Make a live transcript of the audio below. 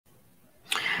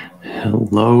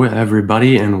Hello,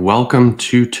 everybody, and welcome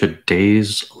to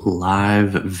today's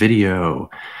live video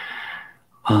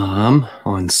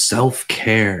on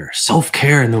self-care.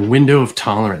 Self-care in the window of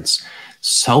tolerance.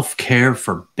 Self-care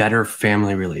for better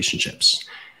family relationships.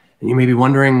 And you may be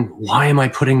wondering, why am I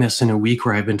putting this in a week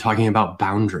where I've been talking about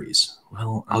boundaries?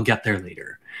 Well, I'll get there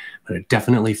later, but it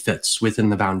definitely fits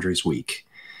within the boundaries week.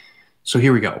 So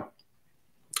here we go.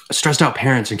 Stressed out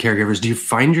parents and caregivers, do you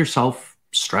find yourself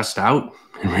stressed out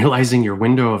and realizing your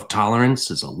window of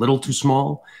tolerance is a little too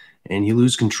small and you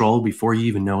lose control before you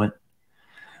even know it?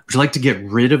 Would you like to get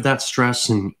rid of that stress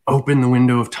and open the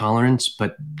window of tolerance,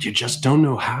 but you just don't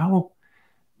know how?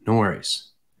 No worries.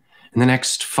 In the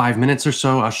next 5 minutes or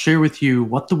so, I'll share with you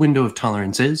what the window of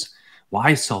tolerance is,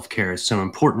 why self-care is so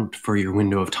important for your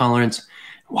window of tolerance,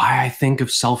 why I think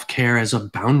of self-care as a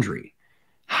boundary,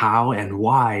 how and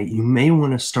why you may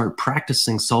want to start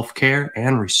practicing self-care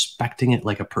and respecting it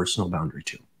like a personal boundary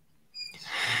too.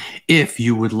 If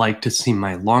you would like to see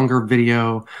my longer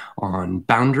video on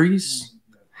boundaries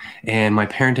and my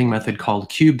parenting method called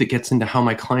Cube that gets into how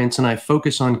my clients and I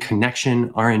focus on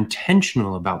connection, are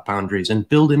intentional about boundaries, and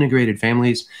build integrated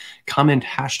families, comment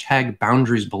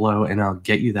 #boundaries below and I'll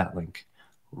get you that link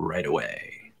right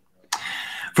away.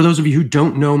 For those of you who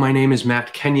don't know, my name is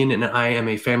Matt Kenyon, and I am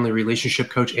a family relationship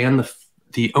coach and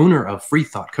the owner of Free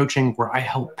Thought Coaching, where I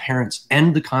help parents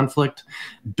end the conflict,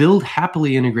 build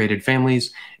happily integrated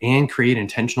families, and create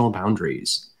intentional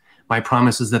boundaries. My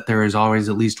promise is that there is always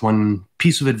at least one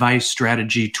piece of advice,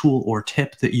 strategy, tool, or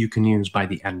tip that you can use by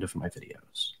the end of my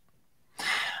videos.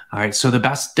 All right, so the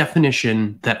best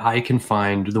definition that I can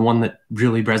find, the one that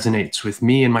really resonates with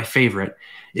me and my favorite,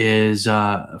 is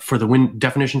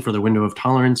definition for the window of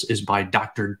tolerance is by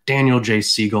Dr. Daniel J.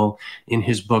 Siegel in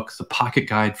his book, The Pocket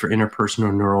Guide for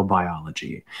Interpersonal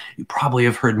Neurobiology. You probably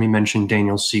have heard me mention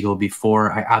Daniel Siegel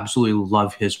before. I absolutely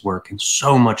love his work, and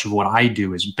so much of what I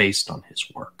do is based on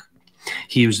his work.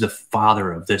 He was the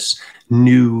father of this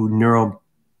new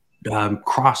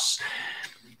cross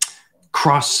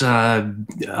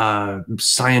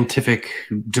scientific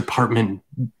department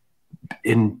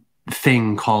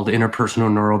thing called interpersonal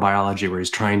neurobiology, where he's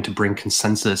trying to bring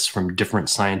consensus from different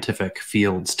scientific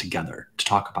fields together to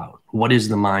talk about what is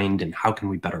the mind and how can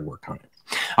we better work on it.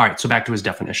 All right, so back to his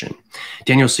definition.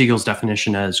 Daniel Siegel's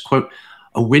definition as, quote,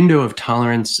 "A window of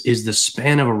tolerance is the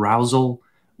span of arousal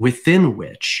within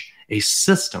which a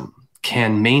system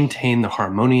can maintain the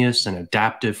harmonious and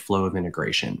adaptive flow of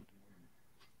integration."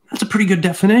 That's a pretty good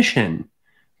definition,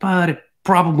 but it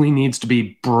probably needs to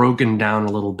be broken down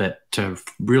a little bit to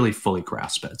really fully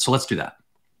grasp it. So let's do that.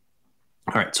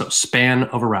 All right, so span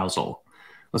of arousal.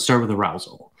 Let's start with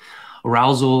arousal.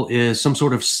 Arousal is some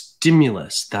sort of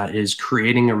stimulus that is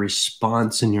creating a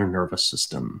response in your nervous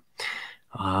system.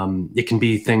 It can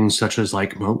be things such as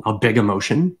like, well, a big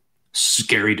emotion,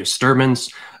 scary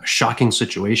disturbance, a shocking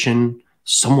situation,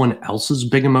 someone else's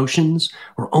big emotions,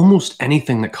 or almost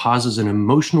anything that causes an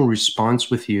emotional response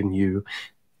within you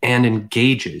and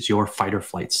engages your fight or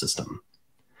flight system.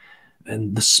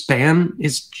 And the span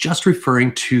is just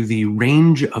referring to the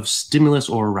range of stimulus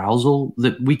or arousal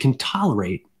that we can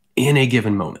tolerate in a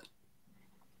given moment.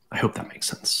 I hope that makes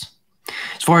sense.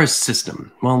 As far as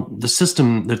system, well, the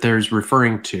system that there's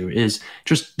referring to is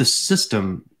just the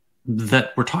system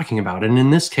that we're talking about. And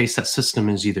in this case, that system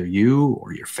is either you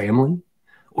or your family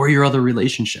or your other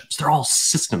relationships. They're all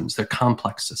systems. They're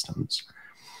complex systems.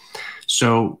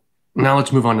 So now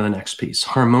let's move on to the next piece.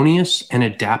 Harmonious and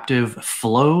adaptive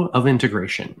flow of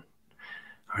integration.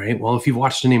 All right, well, if you've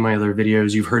watched any of my other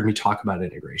videos, you've heard me talk about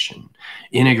integration.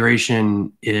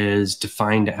 Integration is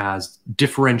defined as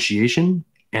differentiation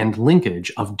and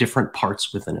linkage of different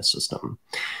parts within a system.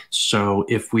 So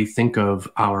if we think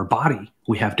of our body,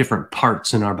 we have different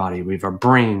parts in our body. We have our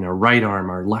brain, our right arm,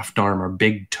 our left arm, our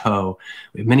big toe.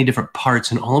 We have many different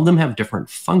parts, and all of them have different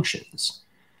functions.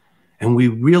 And we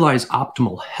realize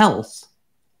optimal health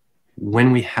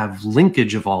when we have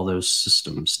linkage of all those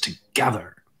systems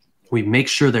together. We make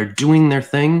sure they're doing their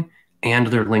thing and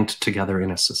they're linked together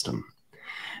in a system.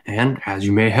 And as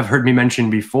you may have heard me mention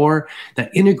before,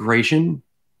 that integration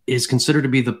is considered to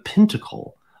be the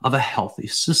pinnacle of a healthy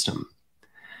system.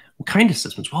 What kind of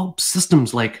systems? Well,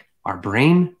 systems like our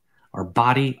brain, our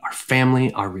body, our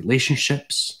family, our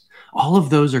relationships, all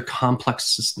of those are complex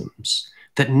systems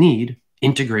that need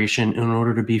integration in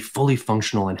order to be fully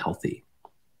functional and healthy.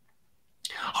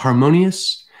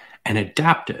 Harmonious and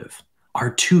adaptive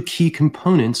are two key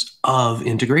components of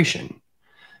integration.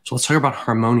 So let's talk about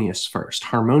harmonious first.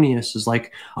 Harmonious is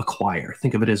like a choir.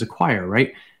 Think of it as a choir,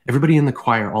 right? Everybody in the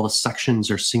choir, all the sections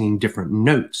are singing different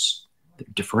notes. They're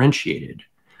differentiated,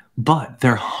 but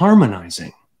they're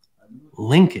harmonizing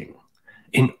linking.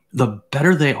 And the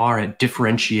better they are at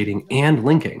differentiating and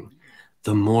linking,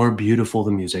 the more beautiful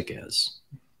the music is.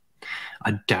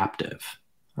 Adaptive.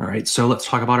 All right, so let's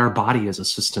talk about our body as a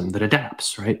system that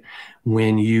adapts, right?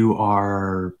 When you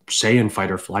are, say, in fight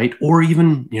or flight, or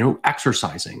even,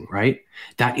 exercising, right?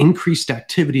 That increased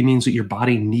activity means that your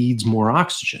body needs more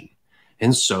oxygen.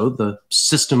 And so the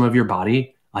system of your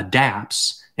body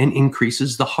adapts and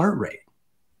increases the heart rate.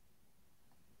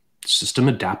 System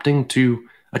adapting to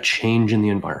a change in the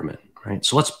environment, right?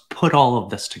 So let's put all of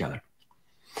this together.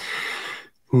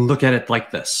 Look at it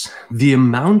like this. The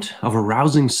amount of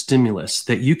arousing stimulus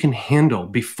that you can handle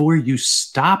before you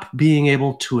stop being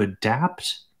able to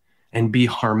adapt and be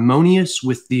harmonious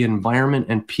with the environment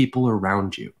and people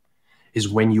around you is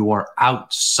when you are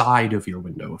outside of your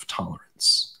window of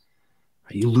tolerance.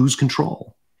 You lose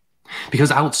control.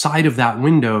 Because outside of that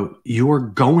window, you're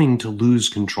going to lose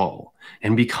control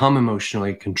and become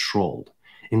emotionally controlled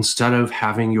instead of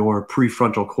having your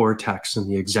prefrontal cortex and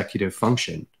the executive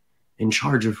function in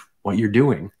charge of what you're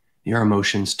doing. Your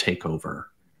emotions take over.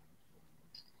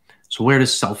 So where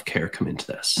does self-care come into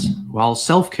this? Well,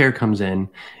 self-care comes in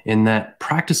that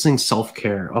practicing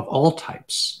self-care of all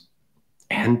types,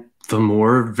 and the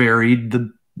more varied,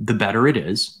 the better it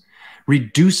is,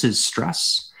 reduces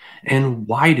stress and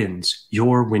widens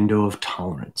your window of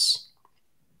tolerance.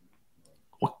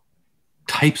 What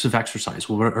types of exercise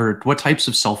or what types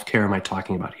of self-care am I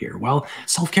talking about here? Well,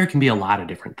 self-care can be a lot of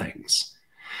different things.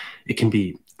 It can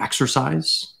be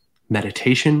exercise,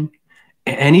 meditation,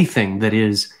 anything that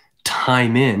is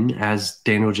time in, as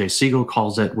Daniel J. Siegel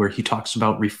calls it, where he talks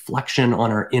about reflection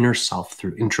on our inner self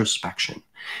through introspection.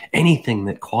 Anything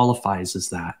that qualifies as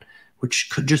that, which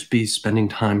could just be spending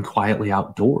time quietly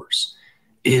outdoors,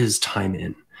 is time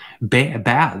in.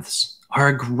 Baths are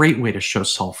a great way to show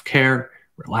self-care,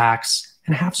 relax,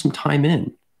 and have some time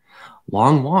in.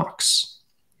 Long walks.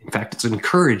 In fact, it's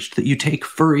encouraged that you take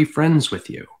furry friends with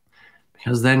you,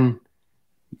 because then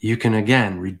you can,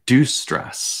 again, reduce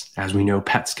stress, as we know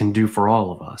pets can do for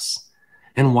all of us,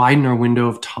 and widen our window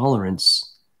of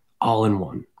tolerance all in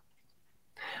one.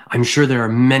 I'm sure there are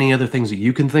many other things that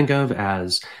you can think of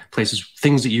as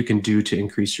things that you can do to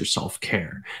increase your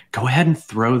self-care. Go ahead and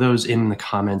throw those in the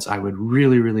comments. I would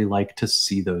really, really like to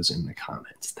see those in the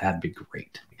comments. That'd be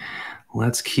great.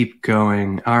 Let's keep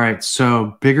going. All right,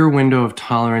 so bigger window of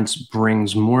tolerance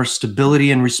brings more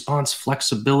stability and response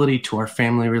flexibility to our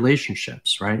family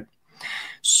relationships, right?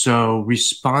 So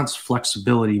response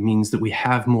flexibility means that we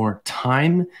have more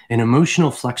time and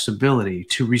emotional flexibility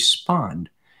to respond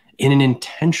in an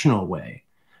intentional way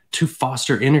to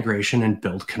foster integration and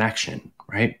build connection,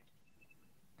 right?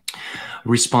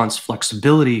 Response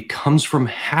flexibility comes from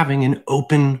having an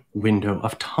open window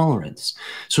of tolerance.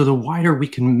 So the wider we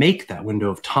can make that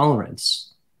window of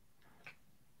tolerance,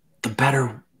 the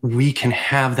better we can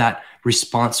have that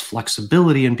response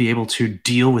flexibility and be able to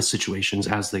deal with situations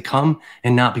as they come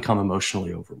and not become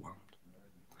emotionally overwhelmed.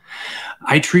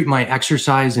 I treat my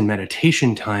exercise and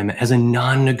meditation time as a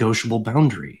non-negotiable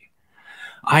boundary.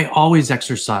 I always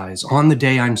exercise on the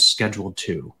day I'm scheduled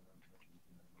to.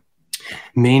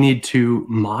 May need to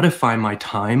modify my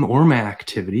time or my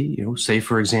activity, say,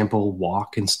 for example,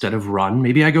 walk instead of run.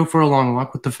 Maybe I go for a long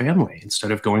walk with the family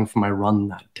instead of going for my run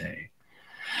that day.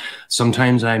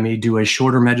 Sometimes I may do a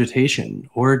shorter meditation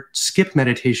or skip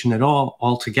meditation at all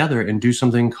altogether and do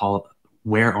something called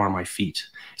Where Are My Feet?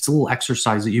 It's a little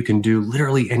exercise that you can do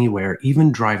literally anywhere,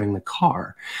 even driving the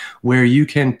car, where you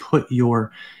can put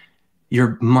your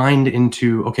mind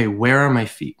into, okay, where are my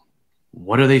feet?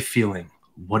 What are they feeling?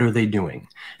 What are they doing?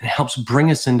 And it helps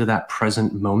bring us into that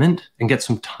present moment and get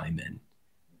some time in.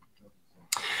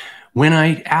 When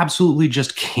I absolutely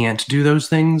just can't do those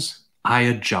things, I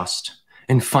adjust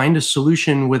and find a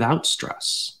solution without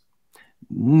stress.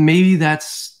 Maybe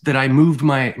that's that I moved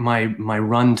my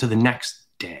run to the next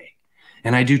day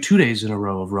and I do 2 days in a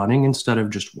row of running instead of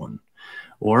just one.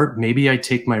 Or maybe I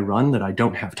take my run that I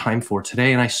don't have time for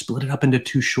today and I split it up into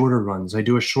 2 shorter runs. I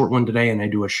do a short one today and I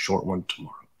do a short one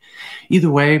tomorrow. Either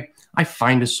way, I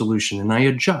find a solution and I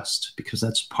adjust because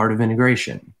that's part of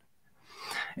integration.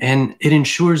 And it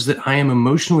ensures that I am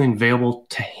emotionally available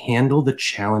to handle the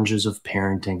challenges of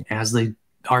parenting as they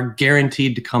are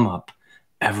guaranteed to come up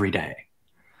every day.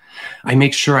 I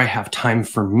make sure I have time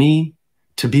for me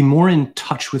to be more in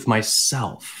touch with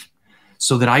myself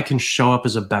so that I can show up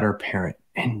as a better parent.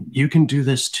 And you can do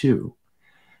this too.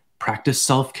 Practice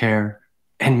self-care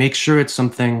and make sure it's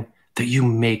something that you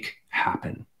make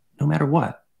happen, no matter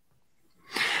what.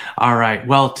 All right,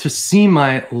 well, to see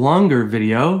my longer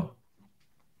video,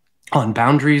 on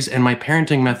boundaries and my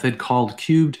parenting method called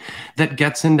Cubed that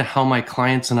gets into how my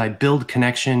clients and I build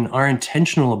connection, are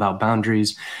intentional about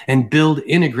boundaries, and build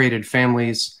integrated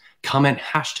families. Comment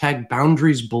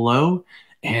 #boundaries below,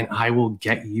 and I will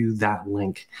get you that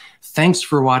link. Thanks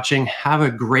for watching. Have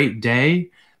a great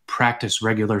day. Practice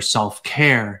regular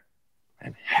self-care,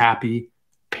 and happy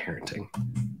parenting.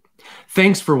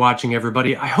 Thanks for watching,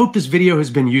 everybody. I hope this video has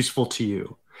been useful to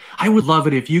you. I would love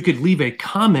it if you could leave a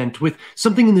comment with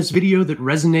something in this video that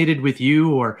resonated with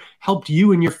you or helped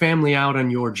you and your family out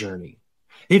on your journey.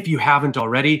 If you haven't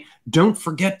already, don't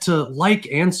forget to like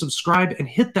and subscribe and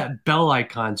hit that bell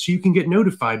icon so you can get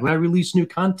notified when I release new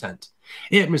content.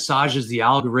 It massages the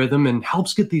algorithm and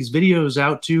helps get these videos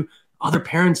out to other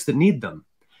parents that need them.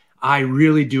 I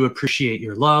really do appreciate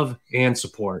your love and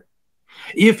support.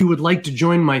 If you would like to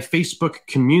join my Facebook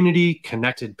community,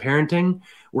 Connected Parenting,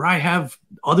 where I have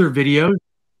other videos,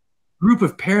 group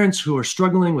of parents who are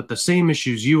struggling with the same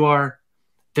issues you are,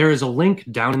 there is a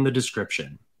link down in the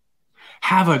description.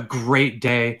 Have a great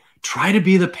day. Try to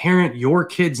be the parent your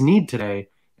kids need today.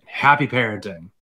 Happy parenting.